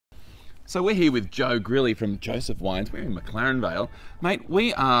So we're here with Joe Grilli from Joseph Wines. We're in McLaren Vale. Mate,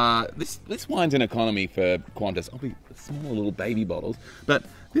 we are, this wine's an economy for Qantas. Obviously small little baby bottles, but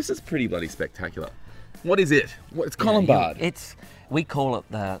this is pretty bloody spectacular. What is it? It's Colombard. We call it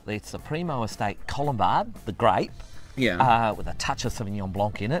it's the Primo Estate Colombard, the grape. Yeah. With a touch of Sauvignon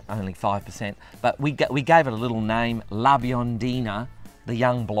Blanc in it, only 5%. But we gave it a little name, La Biondina, the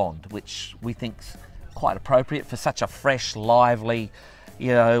young blonde, which we think's quite appropriate for such a fresh, lively,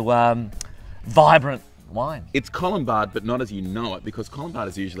 vibrant wine. It's Colombard, but not as you know it, because Colombard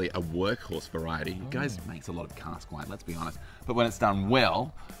is usually a workhorse variety. It makes a lot of cask wine, let's be honest. But when it's done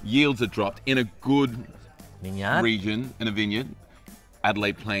well, yields are dropped in a good region, in a vineyard.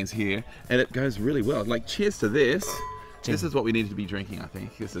 Adelaide Plains here, and it goes really well. Like, cheers to this. This is what we need to be drinking, I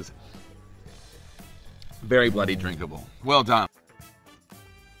think. This is very bloody drinkable. Well done.